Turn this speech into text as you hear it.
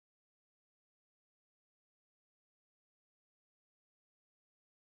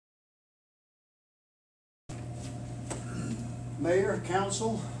Mayor,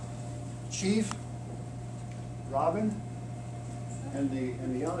 council, chief, Robin, and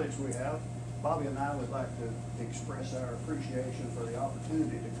the audience we have, Bobbie and I would like to express our appreciation for the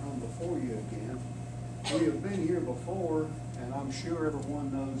opportunity to come before you again. We have been here before, and I'm sure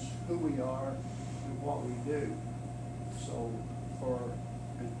everyone knows who we are and what we do. So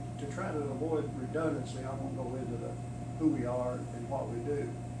to try to avoid redundancy, I won't go into who we are and what we do.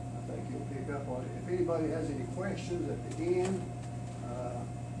 I think you'll pick up on it. If anybody has any questions at the end,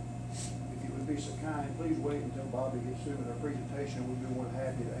 if you would be so kind, please wait until Bobbie gets through with her presentation. We'll be more than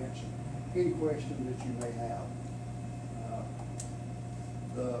happy to answer any questions that you may have.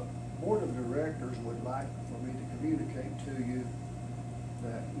 The board of directors would like for me to communicate to you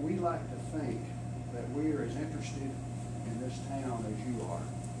that we like to think that we are as interested in this town as you are.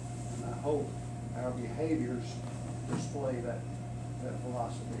 And I hope our behaviors display that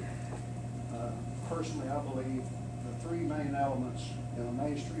philosophy. Personally, I believe the three main elements in a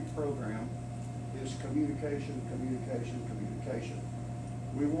Main Street program is communication, communication, communication.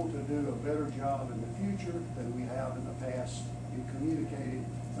 We want to do a better job in the future than we have in the past in communicating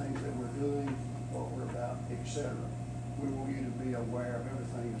things that we're doing, what we're about, etc. We want you to be aware of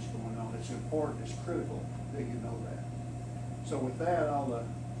everything that's going on. It's important, it's critical that you know that. So with that, I'll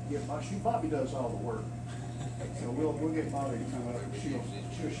get Bobbie does all the work. So we'll get Bobbie to come up and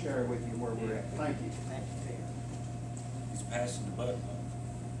she'll share with you where we're at. Thank you. Thank you, Ted. He's passing the buck.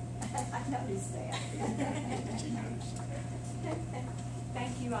 I noticed that.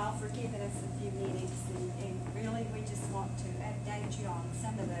 Thank you all for giving us a few minutes, and really we just want to update you on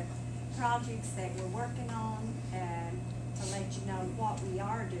some of the projects that we're working on, to let you know what we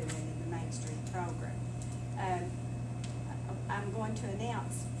are doing in the Main Street program. I'm going to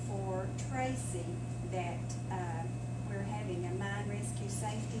announce for Tracy that we're having a Mine Rescue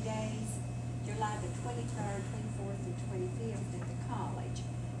Safety Days, July the 23rd, 24th, and 25th at the college.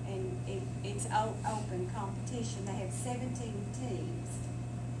 And it's open competition. They have 17 teams.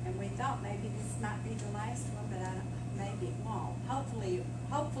 And we thought maybe this might be the last one, but maybe it won't. Hopefully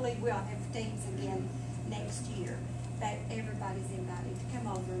we'll have teams again next year. But everybody's invited to come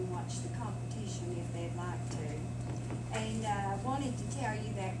over and watch the competition if they'd like to. And I wanted to tell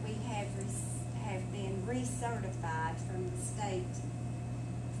you that we have been recertified from the state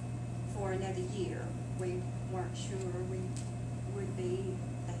for another year. We weren't sure we would be.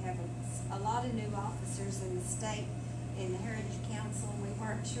 They have a lot of new officers in the state in the Heritage Council, and we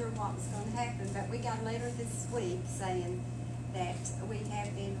weren't sure what was going to happen, but we got a letter this week saying that we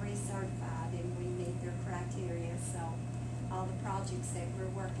have been recertified and we meet their criteria. So all the projects that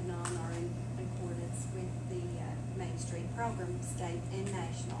we're working on are in accordance with the Main Street program, state and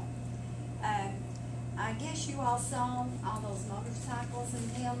national. I guess you all saw all those motorcycles in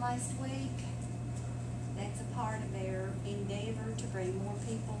town last week. That's a part of their endeavor to bring more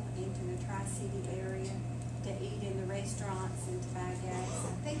people into the Tri-City area to eat in the restaurants and to buy gas.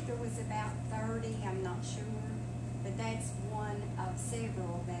 I think there was about 30, I'm not sure, but that's one of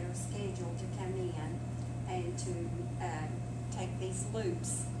several that are scheduled to come in and to take these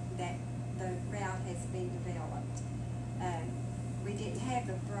loops that the route has been developed. We didn't have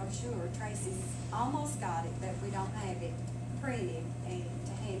a brochure. Tracy's almost got it, but we don't have it printed and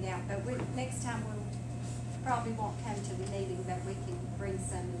to hand out. But next time we'll probably won't come to the meeting, but we can bring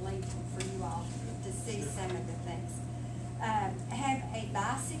some link for you all to see some of the things. Have a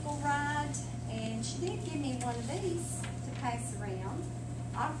bicycle ride, and she did give me one of these to pass around.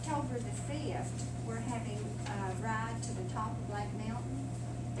 October the 5th, we're having a ride to the top of Black Mountain.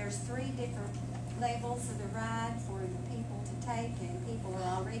 There's 3 different levels of the ride for the people to take, and people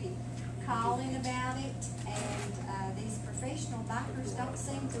are already calling about it, and these professional bikers don't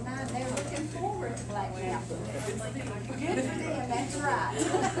seem to mind. They're looking forward to Black Mountain. Good for them, that's right.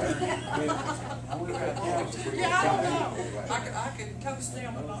 Yeah, I don't know. I could coast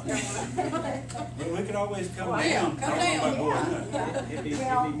them and not go. We could always come Well, down. yeah, come down. It'd be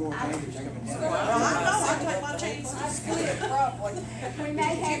more dangerous coming down. Well, I know, I take my chances to split, probably. We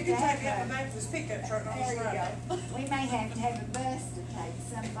may have You to can take have up a Memphis pickup truck on there this you road. go. We may have to have a bus to take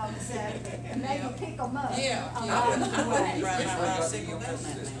some folks and maybe pick them up Yeah, along I wouldn't the way. ride my bicycle down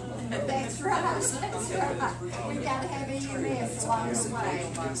that mountain. That's right, that's right. We gotta have EMS along the way,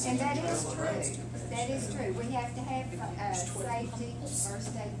 and that is true. That is true. We have to have safety,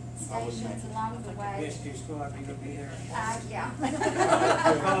 first aid stations along the way. Rescue squad, you gonna be there? Yeah.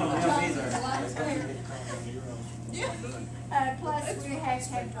 Plus, we have to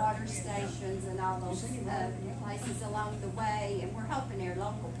have water stations and all those places along the way, and we're hoping our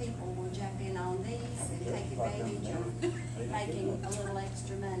local people will jump in on these and take advantage of making a little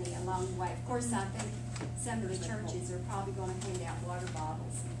extra money along the way. Of course, I think some of the churches are probably gonna hand out water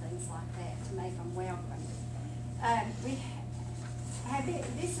bottles and things like that to make them welcome. We have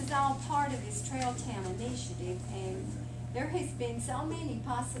this is all part of this Trail Town initiative, and there has been so many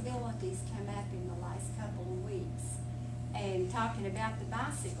possibilities come up in the last couple of weeks. And talking about the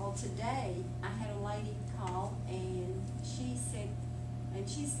bicycle, today I had a lady call and she said, and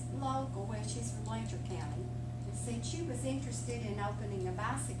she's local, well, she's from Blanchard County, and said she was interested in opening a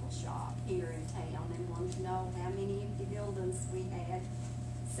bicycle shop here in town and wanted to know how many empty buildings we had.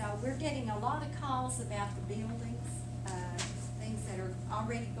 So we're getting a lot of calls about the buildings, things that are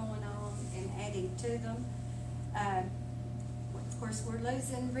already going on and adding to them. Of course, we're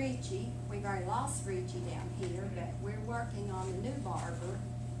losing Richie. We've already lost Richie down here, but we're working on a new barber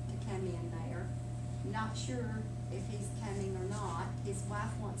to come in there. Not sure if he's coming or not. His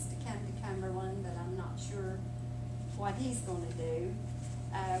wife wants to come to Cumberland, but I'm not sure what he's gonna do.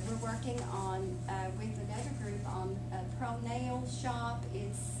 We're working on, with another group on a pro nail shop.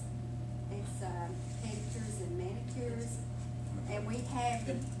 It's pedicures and manicures. And we have,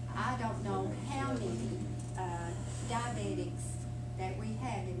 I don't know how many, diabetics that we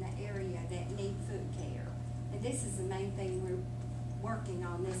have in the area that need foot care. And this is the main thing we're working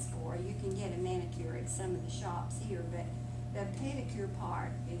on this for. You can get a manicure at some of the shops here, but the pedicure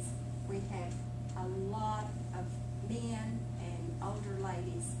part is we have a lot of men and older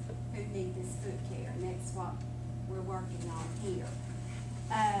ladies who need this foot care, and that's what we're working on here.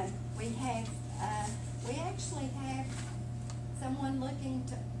 We actually have someone looking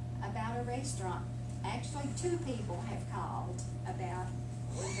about a restaurant. Actually, 2 people have called about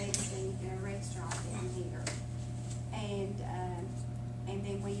investing in a restaurant down here. And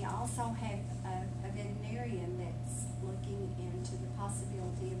then we also have a veterinarian that's looking into the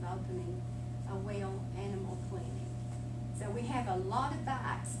possibility of opening a well animal clinic. So we have a lot of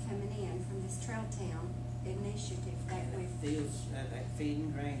bikes coming in from this Trail Town initiative that we've. Fields, that feed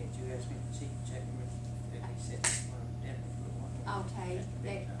and drainage, you asked me to check with, if he said, definitely put one. Okay,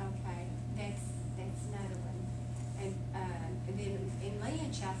 that's another one. And then in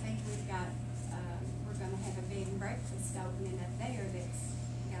Lynch, I think we've got, we're gonna have a bed and breakfast opening up there that's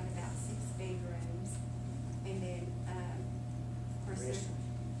got about 6 bedrooms. And then, of course, there's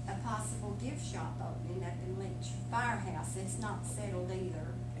a possible gift shop opening up in Lynch Firehouse. It's not settled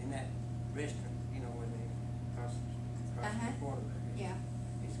either. And that restaurant, you know, where they cross the border there. Yeah.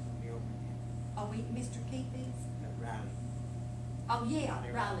 It's gonna be open again. Oh, Mr. Keith is? Riley. Oh, yeah,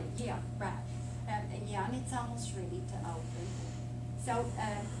 Riley, yeah, right. Yeah, and it's almost ready to open. So,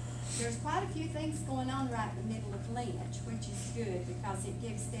 there's quite a few things going on right in the middle of Lynch, which is good because it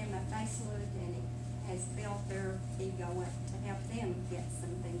gives them a facelift and it has built their ego up to help them get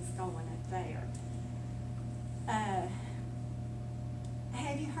some things going up there.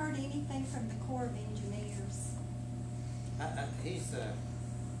 Have you heard anything from the Corps of Engineers?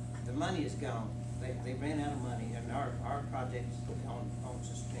 The money is gone. They ran out of money, and our project's on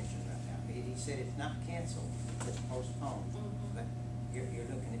suspension right now. He said it's not canceled, it's postponed. Mm-hmm. But you're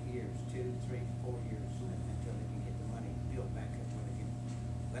looking at years, 2, 3, 4 years until they can get the money built back up what again.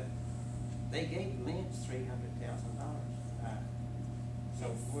 But they gave Lynch $300,000.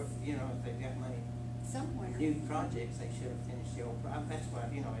 So we're, you know, if they've got money, Somewhere. new projects, they should have finished the old. That's why,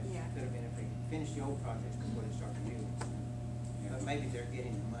 you know, it Yeah. could have been if they finished the old projects before they started new ones. But maybe they're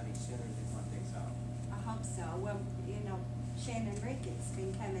getting the money sooner than what they thought. I hope so. Well, you know, Shannon Ricketts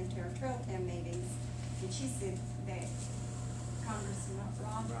been coming to our Trail Town meetings, and she said that Congressman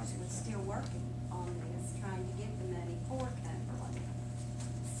Rogers was still working on this, trying to get the money for Cumberland.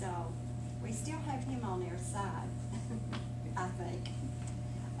 So, we still have him on our side, I think.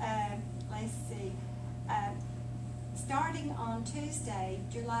 Let's see. Starting on Tuesday,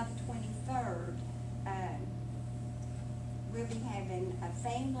 July the 23rd, we'll be having a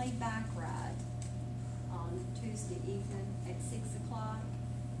family bike ride on Tuesday evening at 6 o'clock,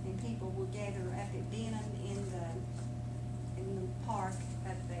 and people will gather up at Denham in the park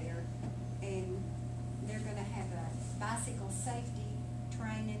up there, and they're gonna have a bicycle safety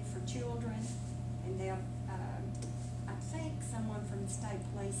training for children, and they'll, I think someone from the state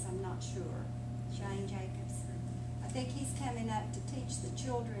police, I'm not sure, Shane Jacobs, I think he's coming up to teach the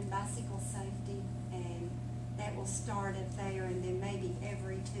children bicycle safety, and that will start up there, and then maybe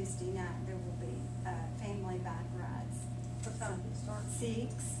every Tuesday night there will be family bike rides. What time does it start?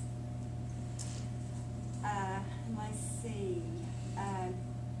 6. Let's see.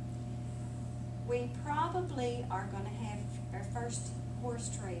 We probably are gonna have our first horse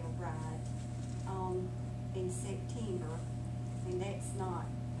trail ride in September, and that's not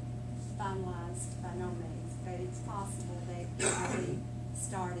finalized by no means, but it's possible that it will be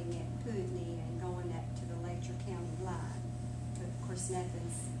starting at Putney and going up to the Letcher County line. But of course,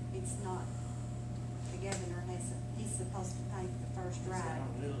 it's not, the governor he's supposed to pay for the first It's ride.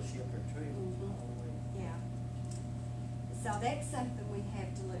 on Little Shepherd Trail Mhm. all the way. Yeah. So that's something we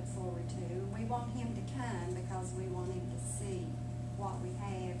have to look forward to. We want him to come because we want him to see what we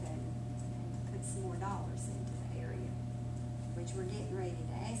have and put some more dollars into the area, which we're getting ready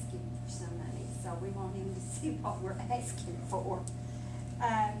to ask him for some money. So we want him to see what we're asking for.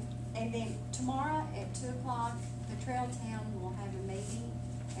 And then tomorrow at 2 o'clock, the Trail Town will have a meeting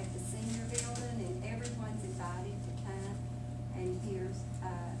at the senior building, and everyone's invited to come and hear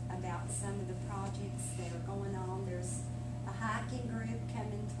about some of the projects that are going on. There's a hiking group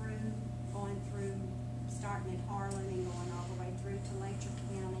coming through, going through, starting at Harlan and going all the way through to Letcher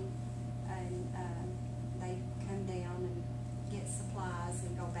County. And they come down and get supplies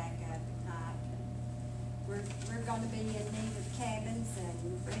and go back up and hike. And we're gonna be in need of cabins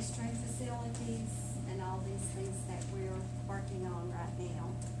and restroom facilities and all these things that we're working on right now.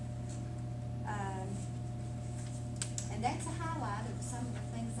 And that's a highlight of some of the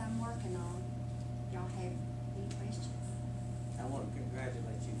things I'm working on. Y'all have any questions? I want to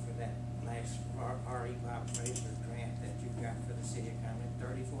congratulate you for that last RE5 Frazier grant that you got for the city of Cumberland,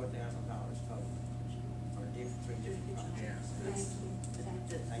 $34,000 total for three different projects. Thank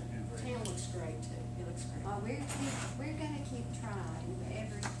you. Thank you very Town much. looks great too, it looks great. We're gonna keep trying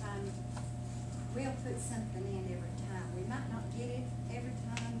every time. We'll put something in every time. We might not get it every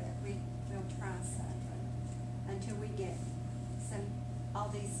time, but we'll try something until we get all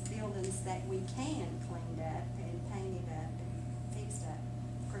these buildings that we can cleaned up and painted up and fixed up.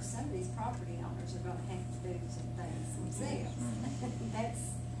 Of course, some of these property owners are gonna have to do some things themselves.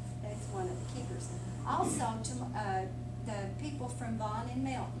 That's one of the kickers. Also, the people from Vaughn and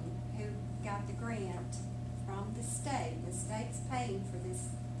Melton who got the grant from the state's paying for this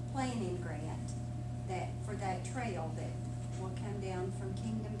planning grant for that trail that will come down from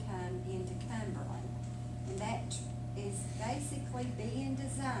Kingdom Come into Cumberland. And that is basically being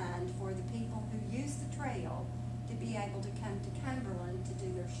designed for the people who use the trail to be able to come to Cumberland to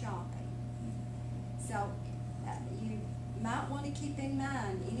do their shopping. So, you might want to keep in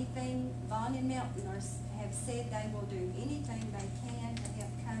mind, anything Vaughn and Melton have said they will do anything they can to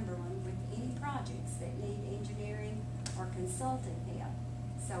help Cumberland with any projects that need engineering or consulting help.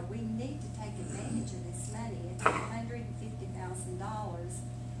 So we need to take advantage of this money. It's $150,000,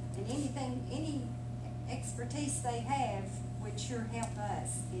 and any expertise they have would sure help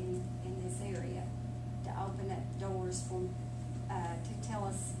us in this area to open up doors for, to tell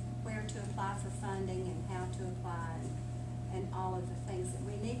us where to apply for funding and how to apply and all of the things that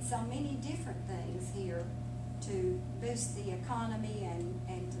we need. So many different things here to boost the economy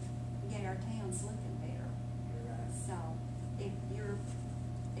and to get our towns looking better. You're right. So if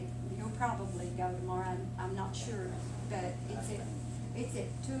you'll probably go tomorrow, I'm not sure, but it's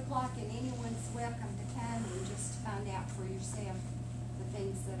at 2 o'clock and anyone's welcome to come and just find out for yourself the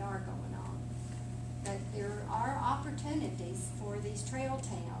things that are going on. But there are opportunities for these trail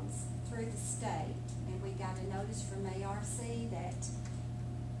towns through the state, and we got a notice from ARC that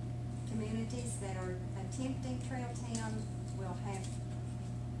communities that are attempting trail towns will have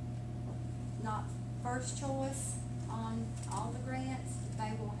not first choice on all the grants.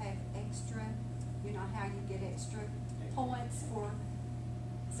 They will have extra, you know how you get extra points for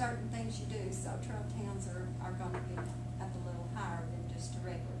certain things you do. So trail towns are gonna be up a little higher than just a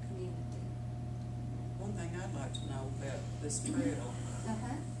regular community. One thing I'd like to know about this trail,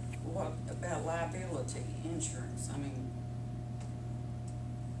 what about liability insurance? I mean,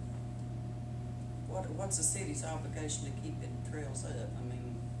 what's the city's obligation to keep it trails up? I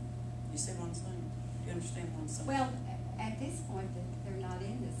mean, you see what I'm saying? Do you understand what I'm saying? Well, at this point, they're not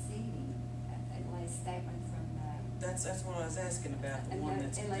in the city, unless that one from, That's what I was asking about, the one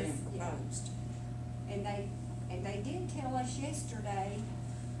that's being proposed. And they did tell us yesterday,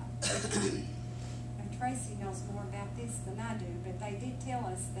 and Tracy knows more about this than I do, but they did tell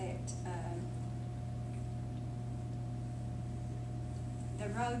us that, the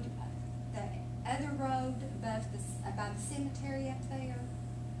road, the other road above the cemetery up there,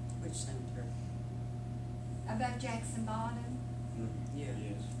 Which cemetery? above Jackson Bottom, Yeah.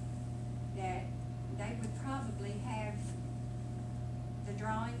 Yes. that they would probably have the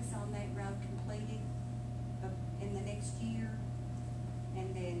drawings on that road completed in the next year,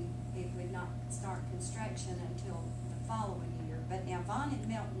 and then it would not start construction until the following year. But now Vaughn and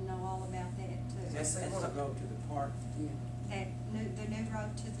Melton know all about that too. That's the road to the park. Yeah. The new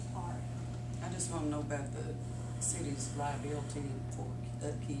road to the park. I just wanna know about the city's liability for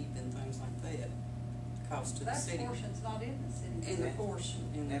upkeep and things like that. cost to the That city. portion's not in the city. In the portion,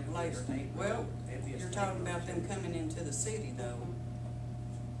 in the That'd be a later, state well, road. That'd be a you're state talking road. about them coming into the city though.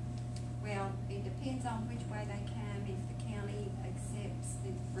 Well, it depends on which way they come, if the county accepts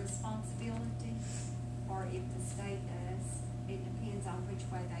the responsibility, or if the state does. It depends on which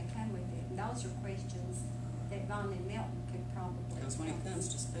way they come with it. And those are questions that Vaughn and Melton could probably. Because when it comes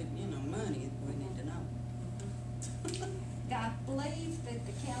to spending, money, we need to know. I believe that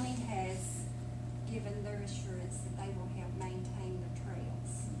the county has given their assurance that they will help maintain the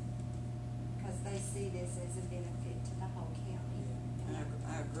trails, because they see this as a benefit to the whole county.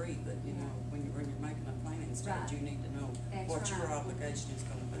 I agree, but when you're making a planning stage, Right. you need to know That's what your right. obligation is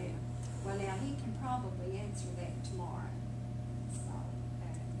gonna be. Yeah. Well, now, he can probably answer that tomorrow, so.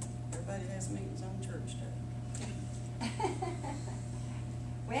 Everybody has meetings on church day.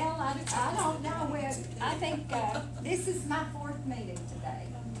 Well, I don't know, well, I think, this is my fourth meeting today.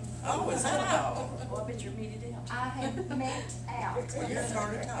 Oh, is that all? Well, I bet you're meeting out. I have met out. Well, you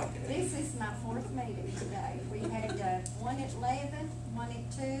started talking. This is my fourth meeting today. We had, one at 11, one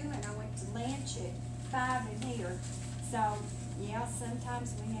at 2, and I went to lunch at 5 in here. So, yeah,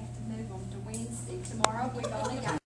 sometimes we have to move them to Wednesday. Tomorrow, we've only got